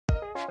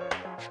Hi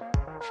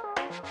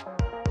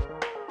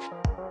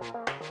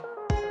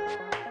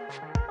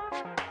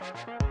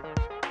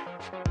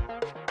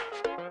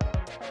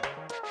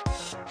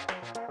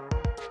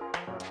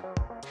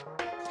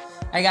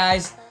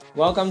guys,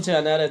 welcome to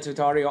another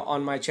tutorial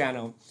on my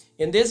channel.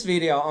 In this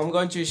video, I'm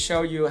going to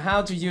show you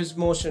how to use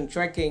motion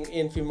tracking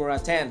in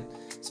Filmora X.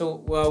 So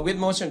with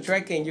motion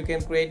tracking, you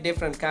can create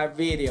different kind of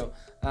video.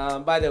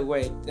 By the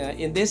way,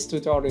 in this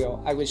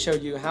tutorial, I will show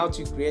you how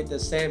to create the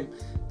same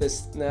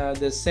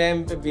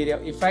video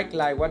effect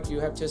like what you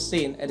have just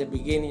seen at the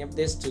beginning of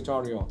this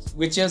tutorial,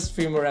 which is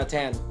Filmora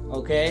X.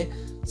 Okay.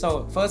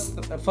 So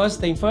first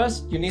thing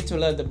first, you need to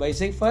learn the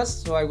basic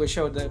first. So I will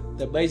show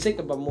the basic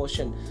about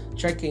motion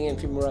tracking in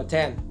Filmora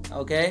X.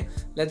 Okay,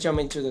 let's jump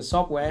into the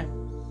software.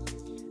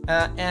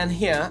 And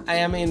here I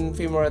am in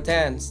Filmora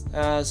X.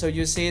 So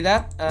you see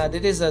that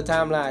this is a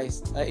timeline,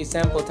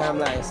 example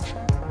timelines.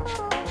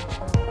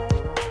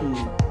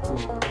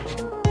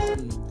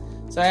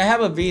 So I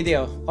have a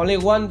video, only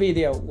one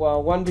video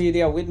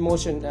with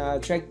motion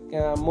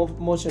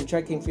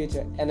tracking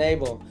feature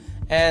enabled,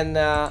 and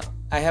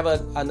I have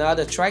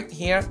another track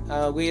here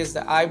with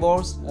the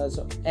eyeballs,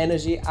 so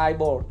energy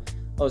eyeball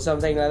or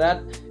something like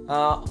that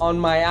on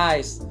my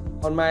eyes,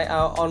 on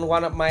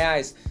one of my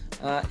eyes,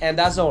 and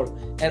that's all.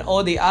 And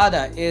all the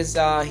other is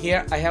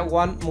here I have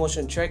one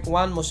motion track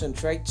 1, motion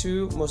track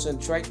 2, motion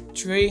track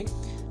 3.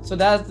 So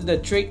that's the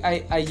trick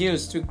I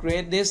use to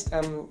create this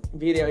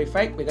video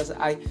effect, because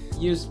I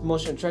use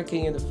motion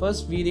tracking in the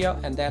first video,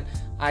 and then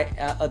I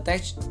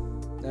attach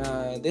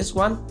this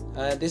one,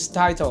 this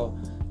title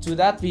to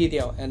that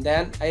video, and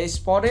then I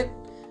export it,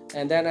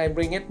 and then I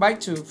bring it back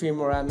to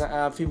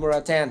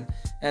Filmora X,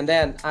 and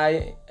then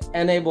I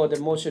enable the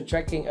motion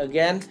tracking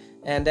again,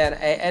 and then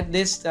I add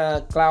this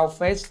cloud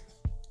face,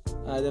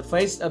 the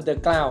face of the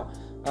cloud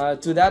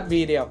to that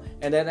video,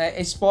 and then I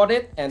export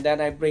it, and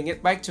then I bring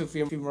it back to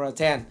Filmora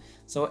X.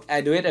 So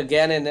I do it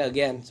again and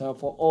again. So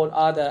for all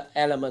other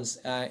elements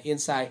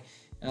inside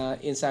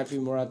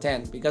Filmora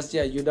X, because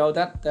yeah, you know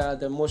that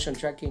the motion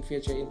tracking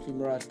feature in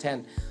Filmora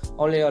X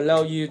only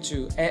allow you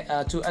to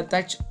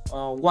attach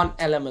one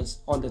element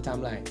on the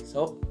timeline.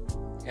 So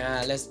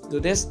let's do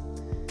this.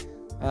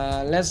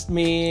 Let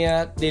me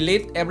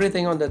delete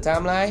everything on the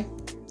timeline.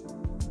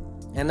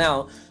 And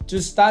now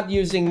to start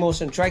using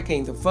motion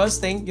tracking, the first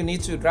thing you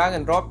need to drag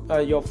and drop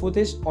your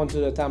footage onto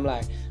the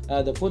timeline.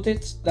 The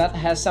footage that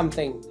has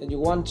something that you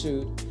want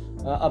to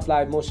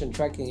apply motion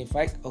tracking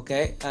effect.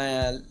 Okay,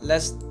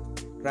 let's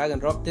drag and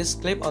drop this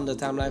clip on the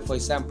timeline, for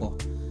example.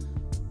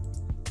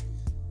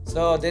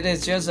 So this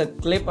is just a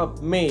clip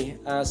of me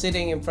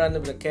sitting in front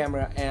of the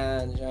camera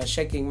and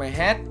shaking my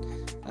head.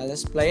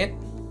 Let's play it.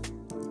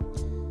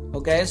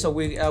 Okay, so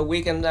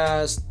we can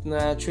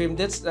trim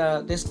this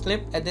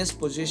clip at this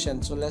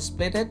position. So let's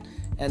split it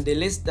and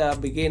delete the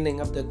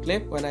beginning of the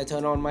clip when I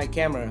turn on my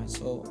camera.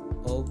 So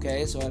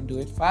okay, so I'll do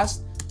it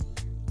fast,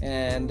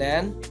 and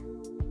then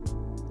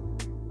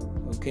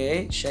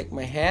okay, shake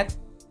my head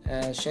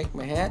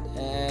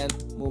and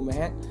move my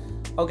head.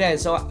 Okay,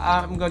 so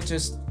I'm going to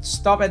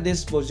stop at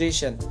this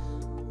position.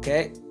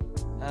 Okay,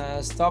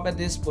 stop at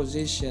this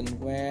position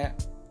where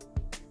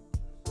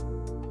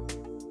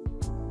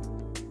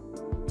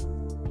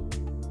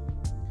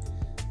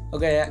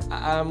okay,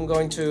 I'm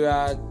going to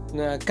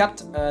cut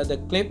the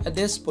clip at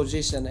this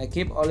position. I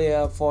keep only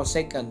 4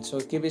 seconds, so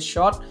keep it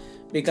short,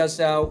 because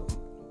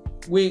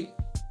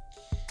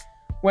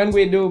when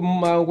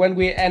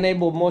we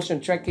enable motion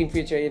tracking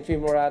feature in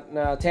Filmora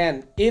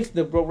X, if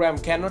the program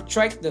cannot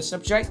track the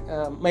subject,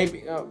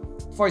 maybe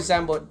for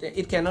example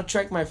it cannot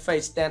track my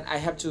face, then I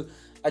have to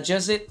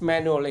adjust it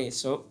manually.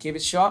 So keep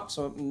it short,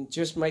 so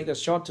just make the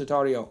short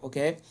tutorial.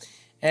 Okay,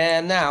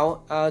 and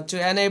now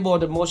to enable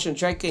the motion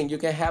tracking, you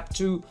can have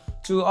two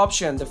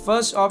options. The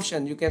first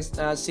option, you can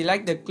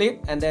select the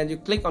clip and then you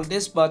click on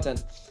this button.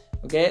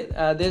 Okay,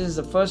 this is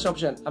the first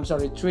option. I'm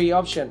sorry, 3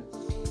 options.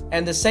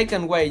 And the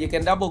second way, you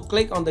can double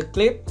click on the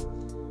clip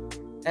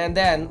and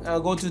then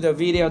go to the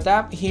video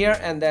tab here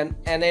and then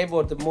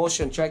enable the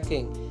motion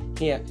tracking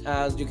here.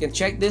 You can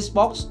check this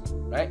box,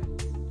 right?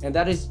 And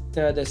that is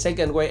the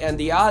second way. And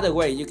the other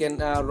way, you can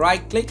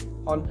right click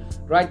on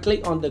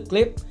the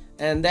clip,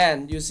 and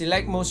then you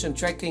select motion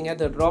tracking at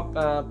the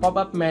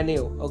pop-up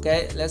menu.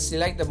 Okay, let's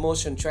select the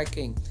motion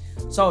tracking.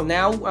 So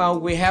now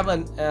we have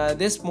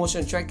this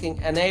motion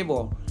tracking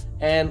enabled,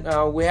 and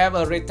we have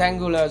a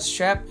rectangular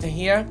shape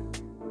here,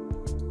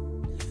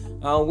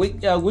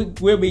 which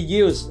will be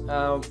used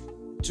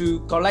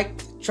to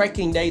collect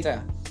tracking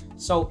data.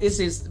 So this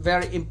is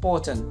very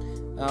important,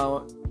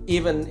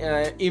 even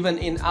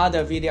in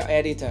other video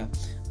editor,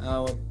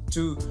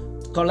 to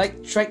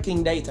collect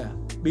tracking data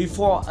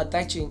before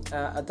attaching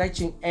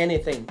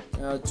anything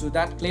to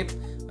that clip.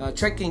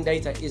 Tracking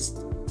data is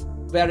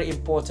very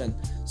important.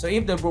 So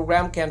if the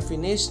program can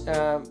finish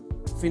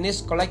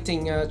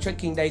collecting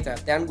tracking data,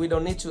 then we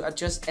don't need to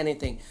adjust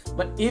anything.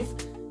 But if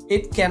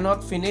it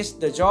cannot finish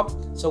the job,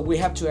 so we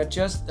have to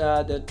adjust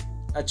the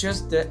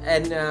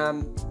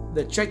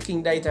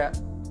tracking data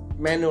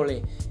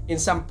manually in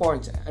some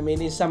point. I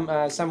mean, in some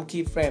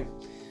keyframe.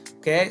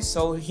 Okay,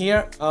 so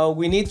here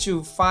we need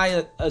to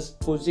find a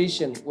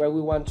position where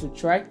we want to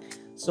track.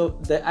 So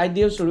the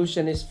ideal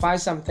solution is find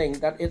something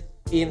that is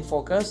in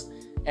focus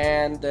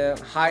and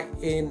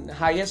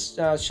highest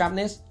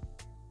sharpness.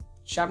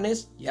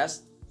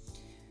 Yes.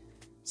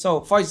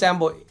 So for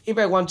example, if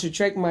I want to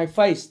track my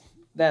face,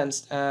 then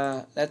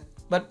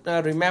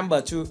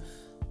remember to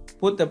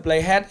put the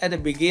playhead at the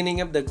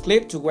beginning of the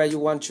clip to where you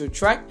want to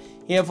track.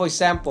 Here, for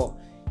example,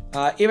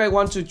 if I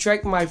want to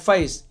track my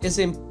face, it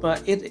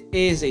is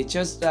easy.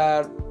 Just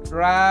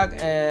drag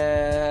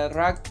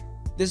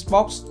this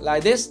box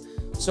like this,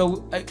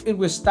 so it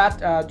will start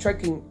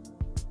tracking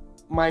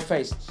my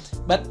face.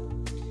 But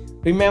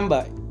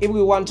remember, if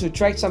we want to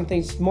track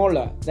something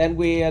smaller, then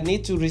we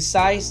need to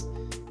resize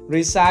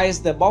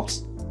the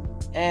box.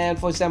 And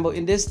for example,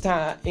 in this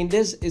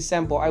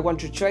example, I want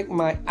to track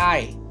my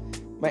eye,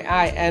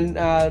 and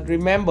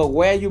remember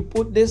where you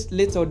put this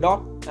little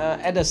dot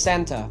at the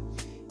center.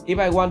 If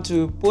I want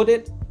to put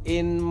it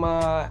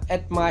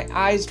at my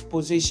eyes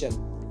position,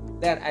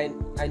 then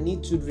I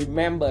need to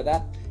remember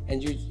that,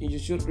 and you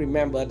should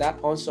remember that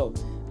also.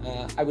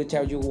 I will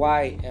tell you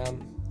why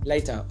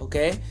later.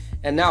 Okay,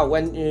 and now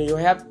when you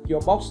have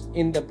your box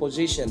in the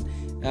position,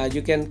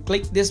 you can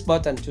click this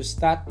button to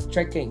start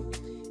tracking,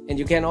 and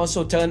you can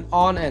also turn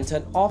on and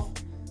turn off,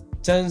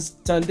 turn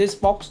this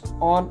box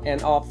on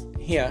and off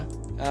here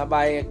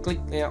by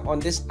clicking on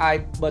this eye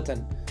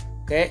button.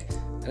 Okay,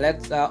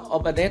 let's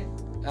open it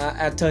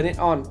and turn it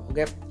on.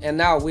 Okay, and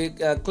now we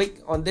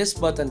click on this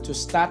button to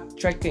start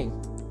tracking,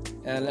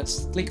 and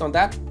let's click on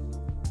that.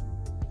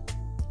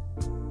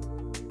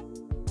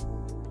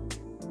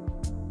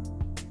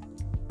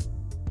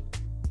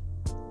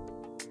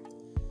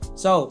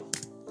 So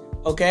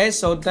okay,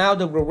 so now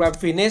the program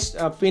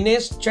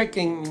finished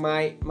checking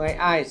my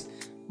eyes.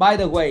 By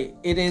the way,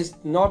 it is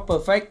not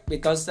perfect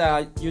because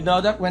you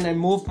know that when I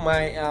move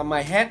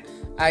my head,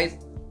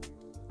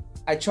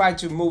 I try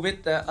to move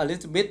it a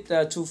little bit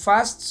too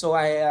fast, so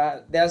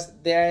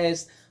there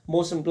is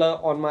motion blur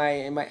on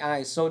my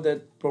eyes, so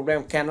the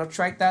program cannot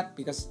track that,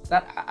 because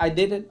I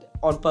did it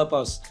on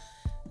purpose.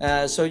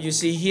 So you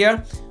see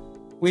here,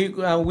 we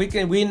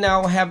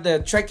now have the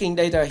tracking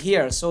data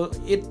here. So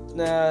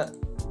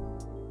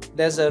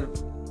there's a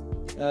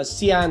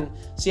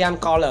cyan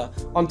color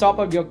on top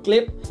of your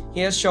clip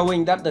here,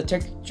 showing that the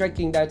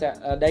tracking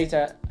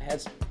data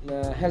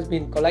has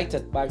been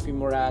collected by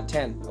Filmora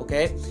 10.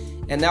 Okay,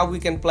 and now we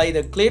can play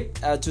the clip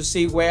to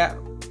see where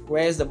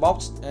is the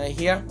box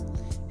here,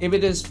 if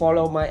it is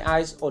follow my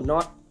eyes or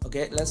not.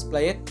 Okay, let's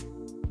play it.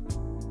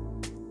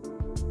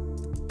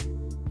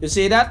 You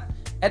see that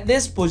at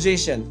this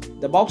position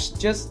the box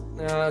just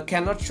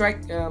cannot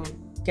track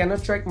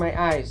my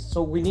eyes,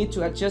 so we need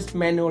to adjust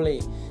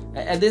manually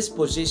at this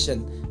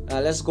position.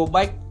 Let's go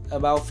back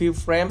about few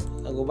frames.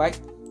 Go back,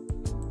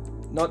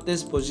 not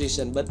this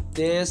position but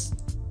this.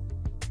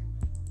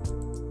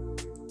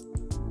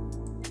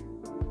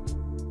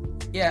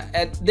 Yeah,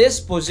 at this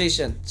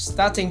position,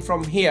 starting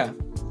from here,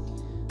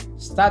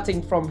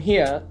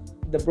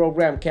 the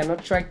program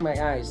cannot track my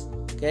eyes.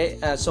 Okay,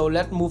 so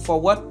let's move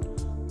forward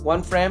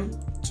 1 frame,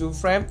 2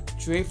 frame,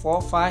 3,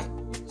 4, 5.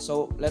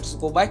 So let's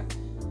go back.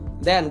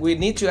 Then we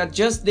need to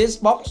adjust this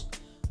box.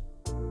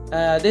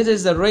 This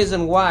is the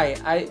reason why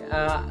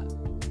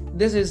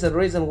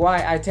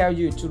I tell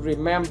you to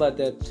remember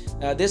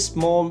that this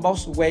small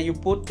box, where you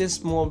put this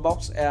small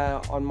box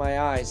on my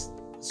eyes.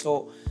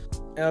 So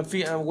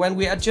when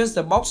we adjust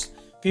the box,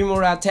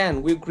 Filmora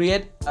 10 will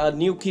create a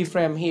new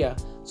keyframe here.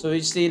 So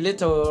you see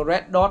little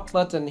red dot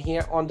button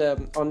here on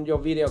your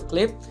video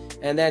clip,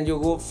 and then you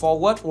go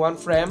forward 1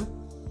 frame.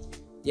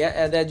 Yeah,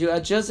 and then you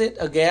adjust it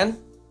again.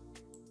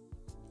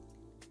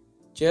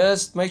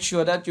 Just make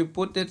sure that you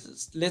put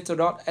this little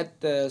dot at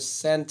the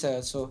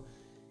center, so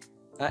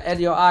at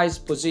your eyes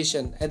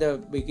position at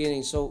the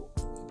beginning. So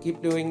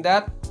keep doing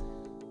that.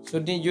 So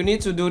you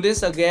need to do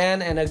this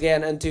again and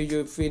again until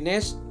you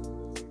finish.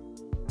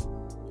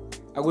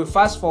 I will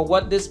fast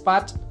forward this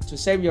part to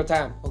save your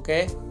time.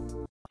 Okay,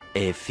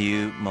 a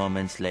few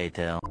moments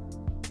later.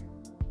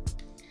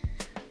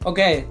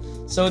 Okay,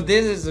 so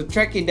this is the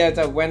tracking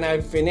data when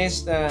I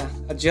finished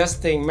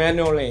adjusting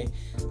manually.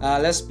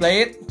 Let's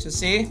play it to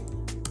see.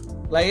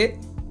 Play it.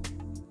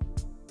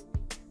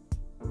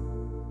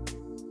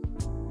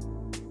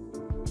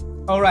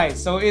 Alright,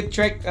 so it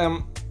tracked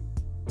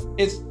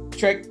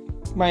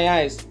my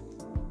eyes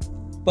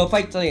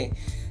perfectly.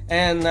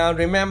 And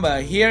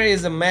remember, here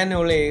is a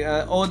manually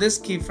all this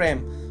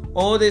keyframe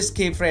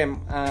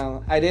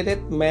I did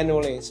it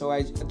manually, so I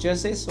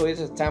adjust it, so it's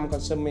a time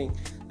consuming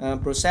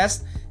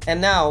process. And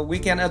now we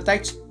can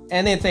attach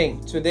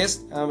anything to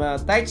this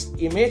text,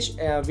 image,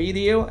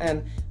 video,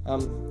 and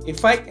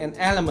effect and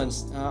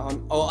elements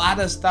on all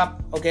other stuff.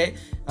 Okay,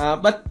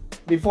 but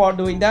before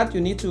doing that,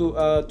 you need to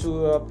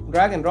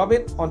drag and drop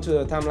it onto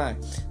the timeline.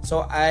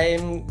 So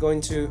I'm going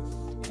to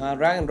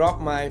drag and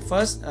drop my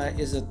first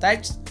is a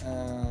text.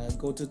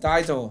 Go to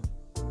title.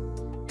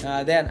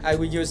 Then I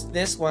will use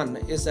this one.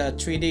 It's a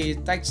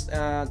 3D text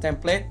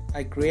template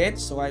I create,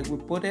 so I will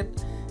put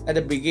it at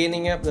the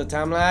beginning of the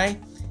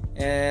timeline.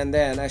 and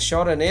then I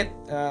shorten it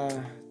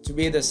to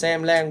be the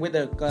same length with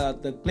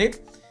the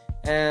clip,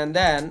 and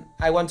then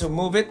I want to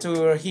move it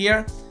to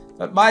here.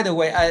 But by the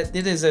way,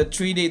 this is a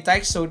 3D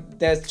text, so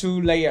there's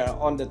 2 layers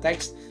on the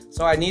text,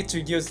 so I need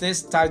to use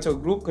this title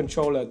group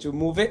controller to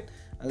move it.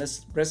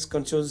 Let's press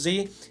Ctrl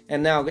Z,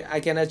 and now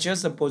I can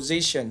adjust the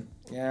position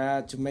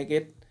to make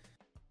it.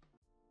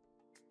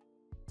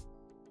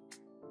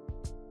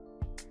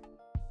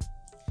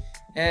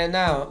 And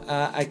now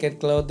I can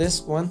close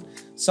this one.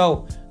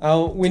 So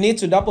we need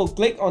to double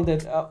click on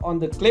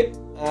the clip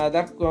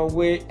that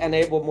we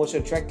enable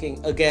motion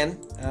tracking again.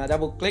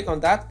 Double click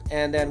on that,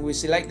 and then we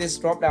select this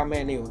drop down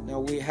menu. Now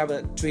we have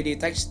a 3D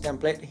text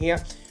template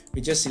here. We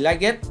just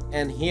select it,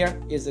 and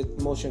here is the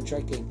motion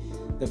tracking.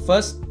 The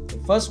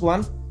first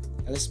one,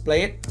 let's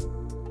play it.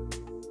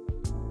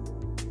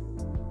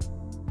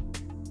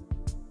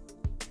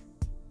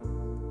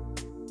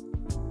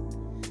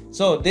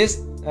 So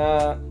this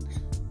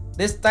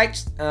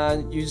text,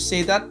 you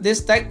see that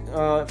this text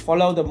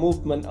follow the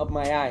movement of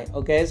my eye.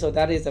 Okay, so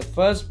that is the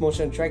first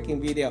motion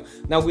tracking video.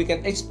 Now we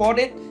can export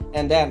it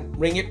and then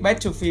bring it back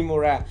to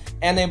Filmora,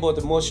 enable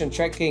the motion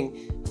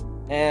tracking,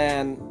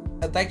 and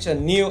attach a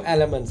new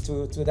element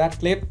to that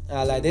clip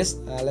like this.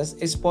 Let's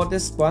export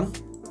this one.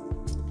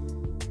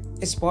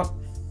 Export,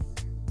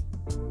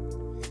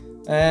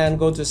 and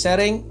go to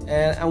setting,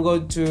 and I'm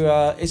going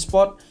to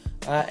export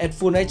at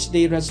full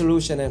HD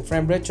resolution and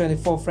frame rate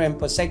 24 frames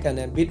per second,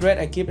 and bitrate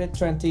I keep it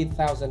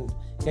 20,000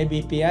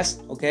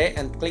 kbps. Okay,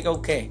 and click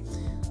OK.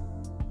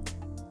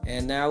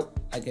 And now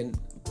I can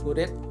put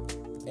it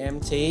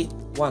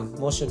MT1,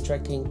 motion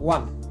tracking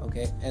 1.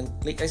 Okay, and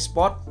click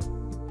export.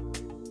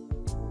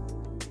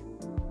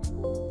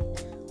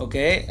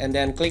 Okay, and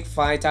then click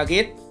file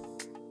target.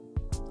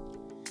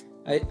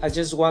 I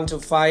just want to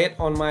file it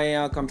on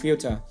my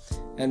computer,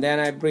 and then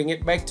I bring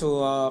it back to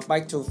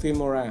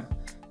Filmora.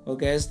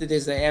 Okay, so this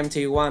is the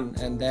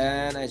MT1, and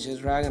then I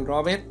just drag and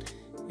drop it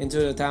into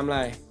the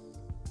timeline.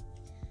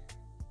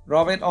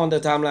 Drop it on the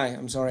timeline,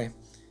 I'm sorry.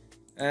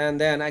 And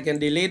then I can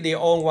delete the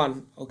old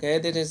one. Okay,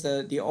 this is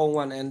the old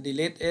one, and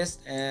delete it.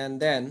 And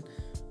then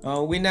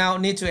we now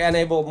need to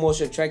enable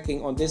motion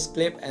tracking on this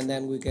clip, and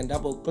then we can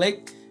double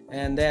click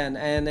and then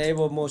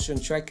enable motion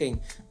tracking.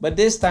 But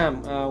this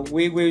time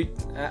we will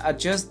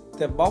adjust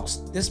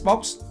this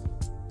box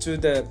to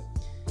the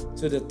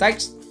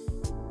text.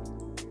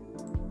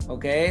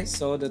 Okay,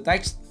 so the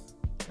text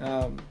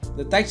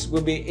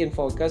will be in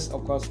focus,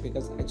 of course,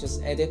 because I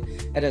just add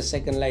a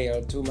second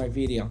layer to my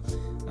video.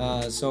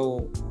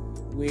 So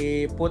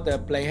we put the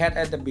playhead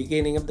at the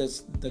beginning of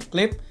the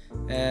clip,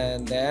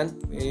 and then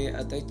we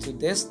attach to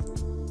this,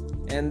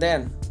 and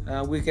then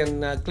we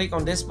can click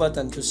on this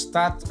button to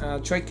start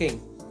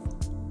tracking.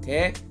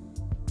 Okay.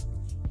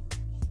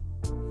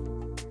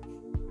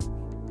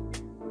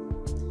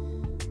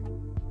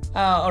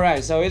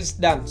 Alright, so it's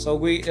done. So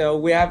we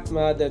have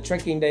the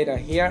tracking data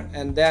here,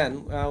 and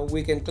then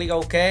we can click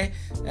OK,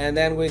 and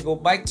then we go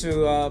back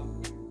to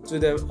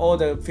all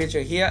the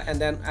feature here, and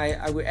then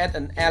I will add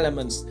an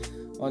elements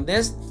on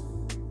this.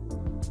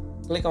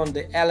 Click on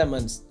the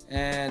elements,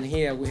 and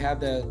here we have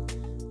the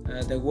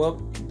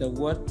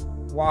word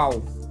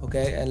wow.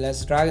 Okay, and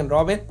let's drag and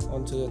drop it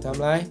onto the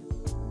timeline,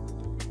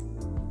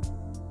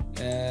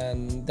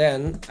 and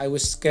then I will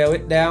scale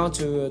it down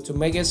to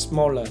make it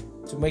smaller,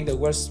 to make the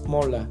word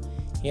smaller.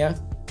 Here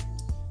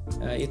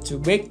it's too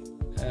big.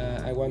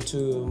 I want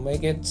to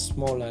make it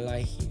smaller,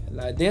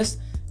 like this,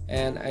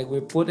 and I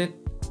will put it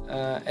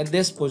at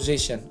this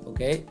position.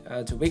 Okay,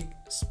 to make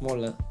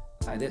smaller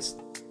like this,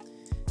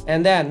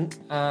 and then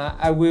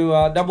I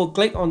will double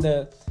click on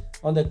the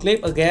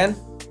clip again,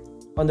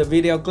 on the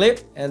video clip,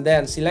 and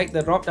then select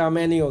the drop down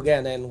menu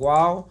again, and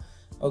wow.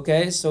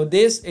 Okay, so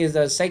this is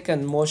the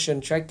second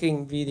motion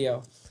tracking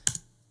video.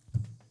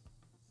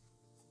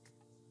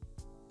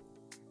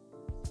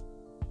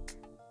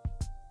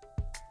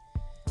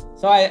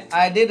 So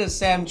I did the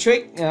same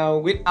trick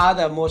with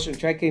other motion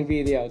tracking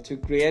video to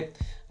create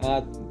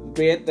the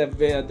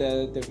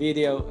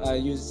video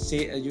you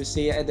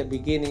see at the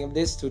beginning of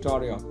this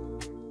tutorial.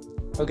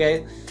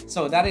 Okay,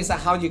 so that is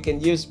how you can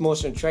use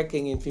motion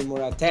tracking in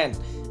Filmora 10.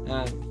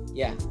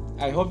 Yeah,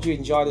 I hope you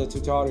enjoyed the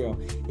tutorial.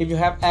 If you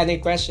have any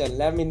question,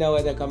 let me know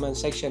in the comment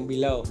section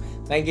below.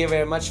 Thank you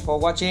very much for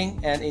watching,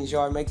 and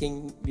enjoy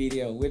making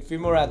video with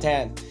Filmora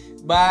 10.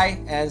 Bye,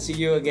 and see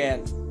you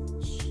again.